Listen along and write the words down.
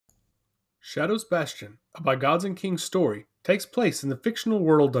Shadow's Bastion, a By Gods and Kings story, takes place in the fictional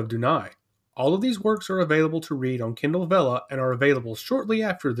world of Dunai. All of these works are available to read on Kindle Vella and are available shortly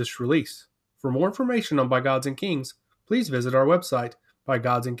after this release. For more information on By Gods and Kings, please visit our website,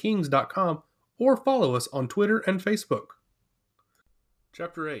 bygodsandkings.com, or follow us on Twitter and Facebook.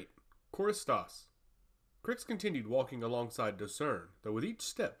 Chapter 8 Choristas. Crix continued walking alongside Docerne, though with each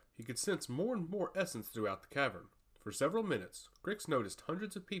step he could sense more and more essence throughout the cavern. For several minutes, Crix noticed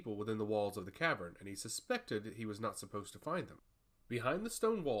hundreds of people within the walls of the cavern, and he suspected he was not supposed to find them. Behind the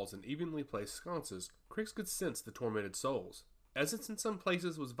stone walls and evenly placed sconces, Crix could sense the tormented souls. Essence in some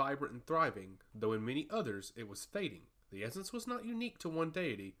places was vibrant and thriving, though in many others it was fading. The essence was not unique to one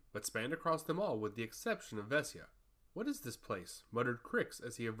deity, but spanned across them all with the exception of Vesia. "What is this place?" muttered Crix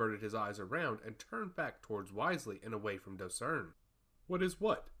as he averted his eyes around and turned back towards Wisely and away from Docerne. "What is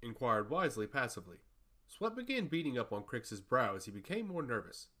what?" inquired Wisely passively. Sweat began beating up on Crix's brow as he became more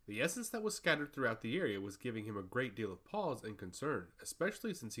nervous. The essence that was scattered throughout the area was giving him a great deal of pause and concern,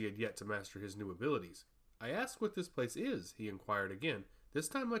 especially since he had yet to master his new abilities. "I ask what this place is," he inquired again, this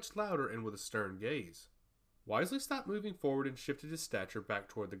time much louder and with a stern gaze. Wisely stopped moving forward and shifted his stature back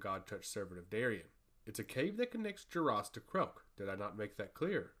toward the god-touched servant of Darien. "It's a cave that connects Juras to Krelk. Did I not make that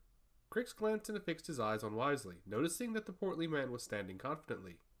clear?" Crix glanced and affixed his eyes on Wisely, noticing that the portly man was standing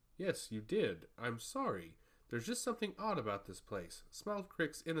confidently. "Yes, you did. I'm sorry. There's just something odd about this place," smiled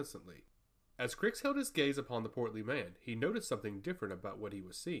Crix innocently. As Crix held his gaze upon the portly man, he noticed something different about what he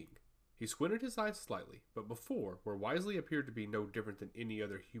was seeing. He squinted his eyes slightly, but before, where Wisely appeared to be no different than any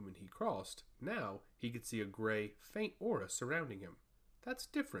other human he crossed, now he could see a gray, faint aura surrounding him. "That's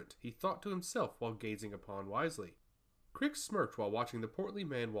different," he thought to himself while gazing upon Wisely. Crix smirked while watching the portly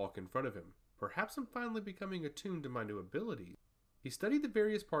man walk in front of him. "Perhaps I'm finally becoming attuned to my new abilities." He studied the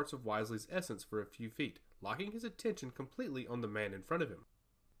various parts of Wisely's essence for a few feet, locking his attention completely on the man in front of him.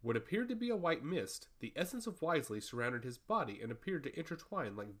 What appeared to be a white mist, the essence of Wisely surrounded his body and appeared to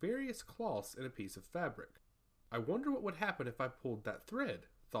intertwine like various cloths in a piece of fabric. "I wonder what would happen if I pulled that thread,"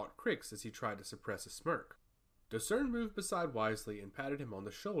 thought Crix as he tried to suppress a smirk. Docerne moved beside Wisely and patted him on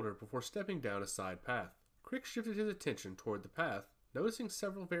the shoulder before stepping down a side path. Crix shifted his attention toward the path, noticing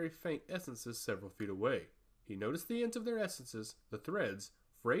several very faint essences several feet away. He noticed the ends of their essences, the threads,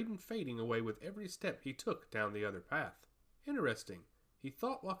 frayed and fading away with every step he took down the other path. "Interesting," he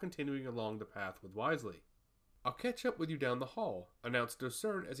thought while continuing along the path with Wisely. "I'll catch up with you down the hall," announced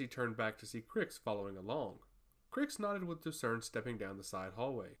Docerne as he turned back to see Crix following along. Crix nodded with Docerne stepping down the side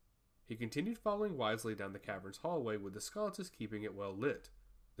hallway. He continued following Wisely down the cavern's hallway with the sconces keeping it well lit.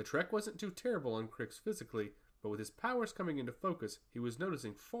 The trek wasn't too terrible on Crix physically, but with his powers coming into focus, he was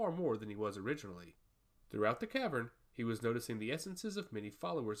noticing far more than he was originally. Throughout the cavern, he was noticing the essences of many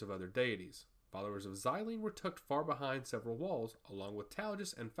followers of other deities. Followers of Xylene were tucked far behind several walls, along with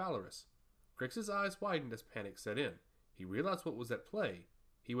Talgus and Phalaris. Crix's eyes widened as panic set in. He realized what was at play.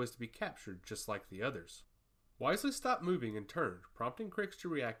 He was to be captured just like the others. Wisely stopped moving and turned, prompting Crix to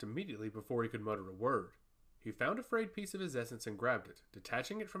react immediately before he could mutter a word. He found a frayed piece of his essence and grabbed it,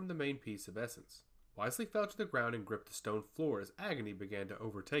 detaching it from the main piece of essence. Wisely fell to the ground and gripped the stone floor as agony began to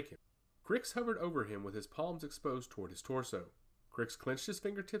overtake him. Crix hovered over him with his palms exposed toward his torso. Crix clenched his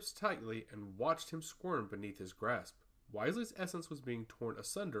fingertips tightly and watched him squirm beneath his grasp. Wisely's essence was being torn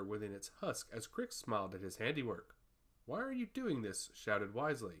asunder within its husk as Crix smiled at his handiwork. "Why are you doing this?" shouted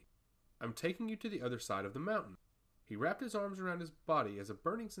Wisely. "I'm taking you to the other side of the mountain." He wrapped his arms around his body as a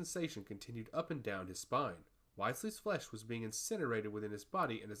burning sensation continued up and down his spine. Wisely's flesh was being incinerated within his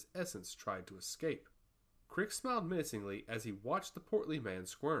body and his essence tried to escape. Crix smiled menacingly as he watched the portly man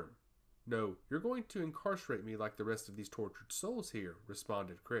squirm. "No, you're going to incarcerate me like the rest of these tortured souls here,"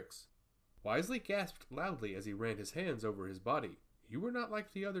 responded Crix. Wisely gasped loudly as he ran his hands over his body. "You are not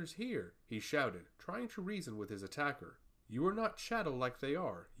like the others here," he shouted, trying to reason with his attacker. "You are not chattel like they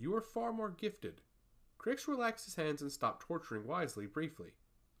are. You are far more gifted." Crix relaxed his hands and stopped torturing Wisely briefly.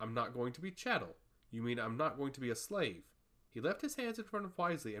 "I'm not going to be chattel. You mean I'm not going to be a slave?" He left his hands in front of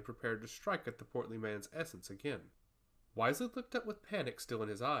Wisely and prepared to strike at the portly man's essence again. Wisely looked up with panic still in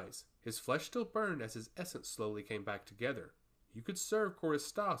his eyes. His flesh still burned as his essence slowly came back together. "You could serve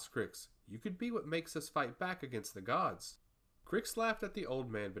Choristas, Crix. You could be what makes us fight back against the gods." Crix laughed at the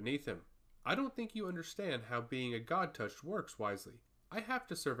old man beneath him. "I don't think you understand how being a god-touched works, Wisely. I have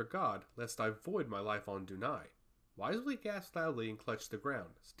to serve a god, lest I void my life on Dunai." Wisely gasped loudly and clutched the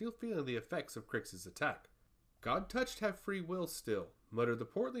ground, still feeling the effects of Crix's attack. "God-touched have free will still," muttered the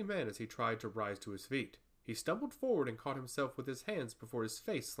portly man as he tried to rise to his feet. He stumbled forward and caught himself with his hands before his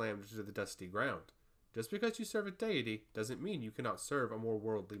face slammed into the dusty ground. Just because you serve a deity doesn't mean you cannot serve a more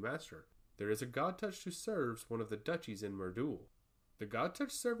worldly master. There is a god-touched who serves one of the duchies in Merdul. The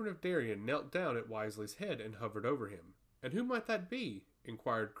god-touched servant of Darien knelt down at Wisely's head and hovered over him. "And who might that be?"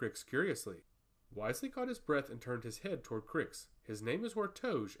 inquired Crix curiously. Wisely caught his breath and turned his head toward Crix. "His name is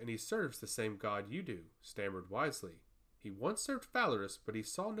Wartoge, and he serves the same god you do," stammered Wisely. "He once served Phalaris, but he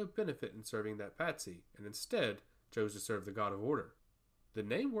saw no benefit in serving that patsy, and instead chose to serve the god of order." The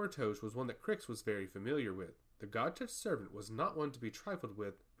name Wartoge was one that Crix was very familiar with. The god-touched servant was not one to be trifled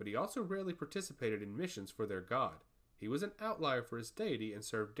with, but he also rarely participated in missions for their god. He was an outlier for his deity and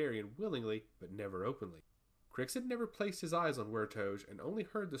served Darien willingly, but never openly. Crix had never placed his eyes on Wartoge and only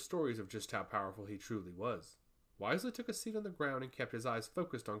heard the stories of just how powerful he truly was. Wisely took a seat on the ground and kept his eyes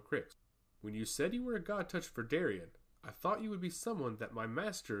focused on Crix. "When you said you were a god-touched for Darien, I thought you would be someone that my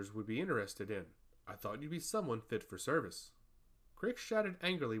masters would be interested in. I thought you'd be someone fit for service." Crix shouted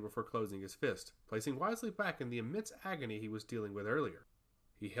angrily before closing his fist, placing Wisely back in the immense agony he was dealing with earlier.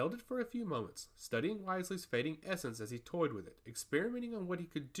 He held it for a few moments, studying Wisely's fading essence as he toyed with it, experimenting on what he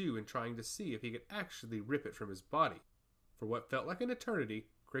could do and trying to see if he could actually rip it from his body. For what felt like an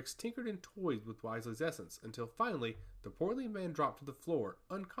eternity, Crix tinkered and toyed with Wisely's essence until finally the portly man dropped to the floor,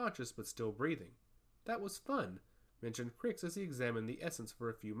 unconscious but still breathing. "That was fun," mentioned Crix as he examined the essence for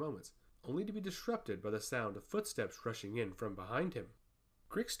a few moments, only to be disrupted by the sound of footsteps rushing in from behind him.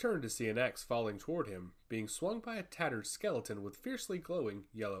 Crix turned to see an axe falling toward him, being swung by a tattered skeleton with fiercely glowing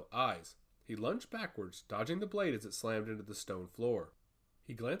yellow eyes. He lunged backwards, dodging the blade as it slammed into the stone floor.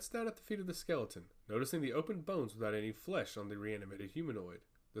 He glanced down at the feet of the skeleton, noticing the open bones without any flesh on the reanimated humanoid.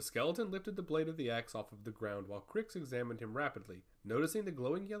 The skeleton lifted the blade of the axe off of the ground while Crix examined him rapidly, noticing the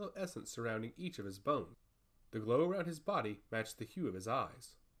glowing yellow essence surrounding each of his bones. The glow around his body matched the hue of his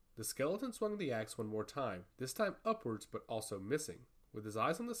eyes. The skeleton swung the axe one more time, this time upwards but also missing. With his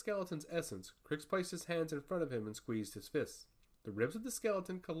eyes on the skeleton's essence, Crix placed his hands in front of him and squeezed his fists. The ribs of the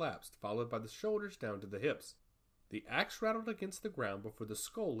skeleton collapsed, followed by the shoulders down to the hips. The axe rattled against the ground before the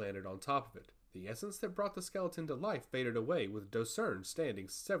skull landed on top of it. The essence that brought the skeleton to life faded away, with Docerne standing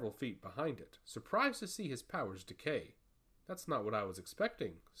several feet behind it, surprised to see his powers decay. "That's not what I was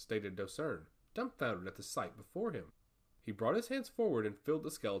expecting," stated Docerne, dumbfounded at the sight before him. He brought his hands forward and filled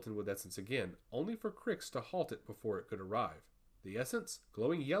the skeleton with essence again, only for Crix to halt it before it could arrive. The essence,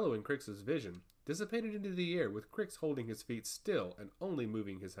 glowing yellow in Crix's vision, dissipated into the air with Crix holding his feet still and only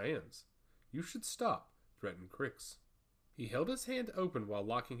moving his hands. "You should stop," threatened Crix. He held his hand open while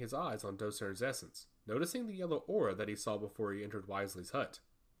locking his eyes on Docerne's essence, noticing the yellow aura that he saw before he entered Wisely's hut.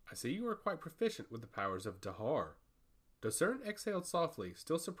 "I see you are quite proficient with the powers of Dahar." Docerne exhaled softly,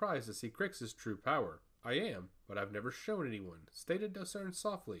 still surprised to see Crix's true power. "I am, but I've never shown anyone," stated Docerne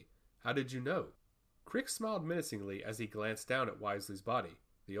softly. "How did you know?" Crix smiled menacingly as he glanced down at Wisely's body.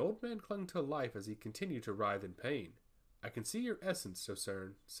 The old man clung to life as he continued to writhe in pain. "I can see your essence,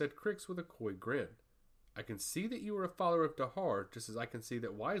 Docerne," said Crix with a coy grin. "I can see that you are a follower of Dahar, just as I can see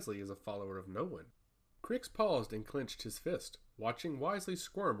that Wisely is a follower of no one." Crix paused and clenched his fist, watching Wisely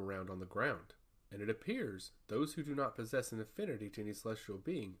squirm around on the ground. "And it appears, those who do not possess an affinity to any celestial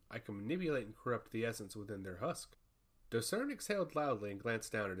being, I can manipulate and corrupt the essence within their husk." Docerne exhaled loudly and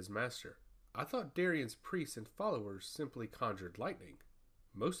glanced down at his master. "I thought Darien's priests and followers simply conjured lightning."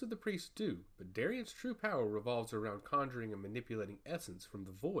 "Most of the priests do, but Darien's true power revolves around conjuring and manipulating essence from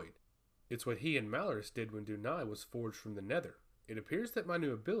the void. It's what he and Malaris did when Dunai was forged from the Nether. It appears that my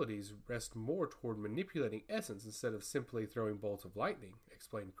new abilities rest more toward manipulating essence instead of simply throwing bolts of lightning,"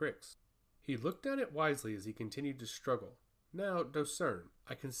 explained Crix. He looked down at Wisely as he continued to struggle. "Now, Docerne,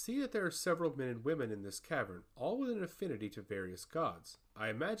 I can see that there are several men and women in this cavern, all with an affinity to various gods. I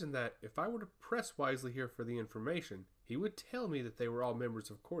imagine that, if I were to press Wisely here for the information, he would tell me that they were all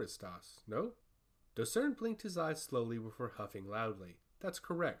members of Coristas, no?" Docerne blinked his eyes slowly before huffing loudly. "That's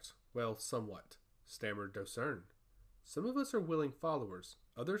correct. Well, somewhat," stammered Docerne. "Some of us are willing followers.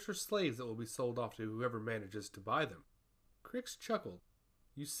 Others are slaves that will be sold off to whoever manages to buy them." Crix chuckled.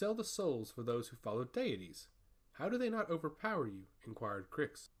 "You sell the souls for those who follow deities. How do they not overpower you?" inquired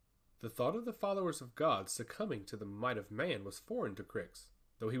Crix. The thought of the followers of God succumbing to the might of man was foreign to Crix.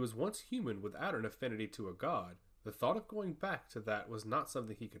 Though he was once human without an affinity to a god, the thought of going back to that was not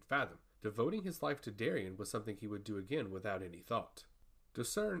something he could fathom. Devoting his life to Darien was something he would do again without any thought.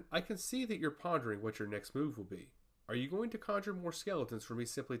 "Docerne, I can see that you're pondering what your next move will be. Are you going to conjure more skeletons for me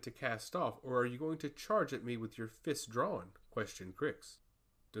simply to cast off, or are you going to charge at me with your fists drawn?" questioned Crix.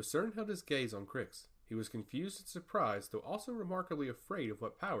 Docerne held his gaze on Crix. He was confused and surprised, though also remarkably afraid of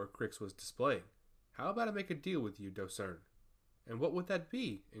what power Crix was displaying. "How about I make a deal with you, Docerne?" "And what would that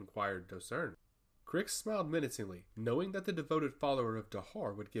be?" inquired Docerne. Crix smiled menacingly, knowing that the devoted follower of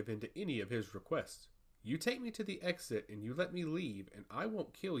Dahar would give in to any of his requests. You take me to the exit and you let me leave, and I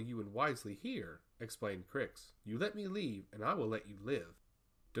won't kill you and Wisely here, explained Crix. You let me leave, and I will let you live.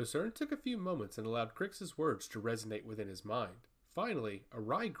 Docerne took a few moments and allowed Crix's words to resonate within his mind. Finally, a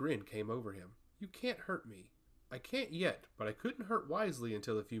wry grin came over him. You can't hurt me. I can't yet, but I couldn't hurt Wisely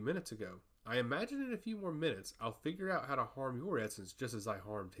until a few minutes ago. I imagine in a few more minutes I'll figure out how to harm your essence just as I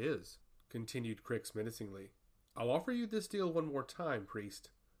harmed his, continued Crix menacingly. I'll offer you this deal one more time,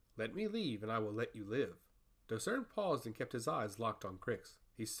 priest. Let me leave and I will let you live. Docerne paused and kept his eyes locked on Crix.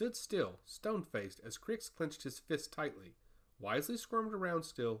 He stood still, stone-faced, as Crix clenched his fist tightly. Wisely squirmed around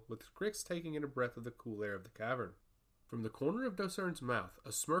still, with Crix taking in a breath of the cool air of the cavern. From the corner of Docerne's mouth,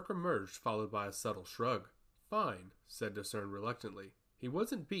 a smirk emerged, followed by a subtle shrug. Fine, said Docerne reluctantly. He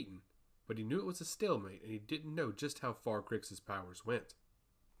wasn't beaten, but he knew it was a stalemate, and he didn't know just how far Crix's powers went.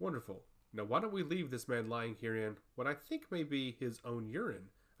 Wonderful. Now why don't we leave this man lying here in what I think may be his own urine,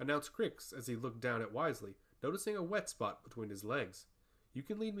 announced Crix as he looked down at Wisely, noticing a wet spot between his legs. You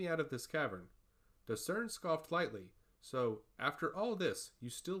can lead me out of this cavern. Docerne scoffed lightly. So, after all this, you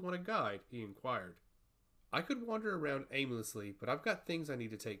still want a guide? He inquired. I could wander around aimlessly, but I've got things I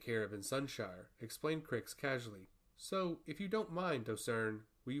need to take care of in Sunshire, explained Crix casually. So, if you don't mind, Docerne,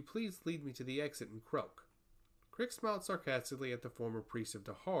 will you please lead me to the exit in Krelk? Crix smiled sarcastically at the former priest of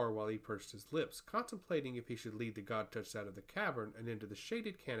Dahar while he pursed his lips, contemplating if he should lead the God-Touched out of the cavern and into the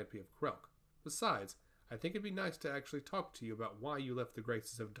shaded canopy of Krelk. Besides, I think it'd be nice to actually talk to you about why you left the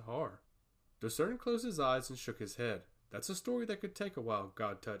graces of Dahar. Docerne closed his eyes and shook his head. That's a story that could take a while,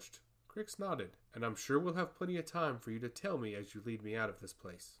 God-Touched. Crix nodded, and I'm sure we'll have plenty of time for you to tell me as you lead me out of this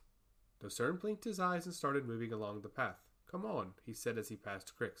place. Docerne blinked his eyes and started moving along the path. Come on, he said as he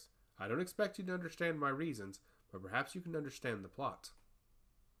passed Crix. I don't expect you to understand my reasons, but perhaps you can understand the plot.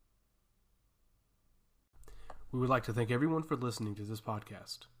 We would like to thank everyone for listening to this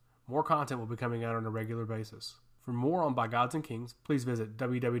podcast. More content will be coming out on a regular basis. For more on By Gods and Kings, please visit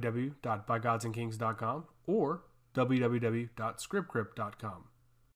www.bygodsandkings.com or www.scriptcrypt.com.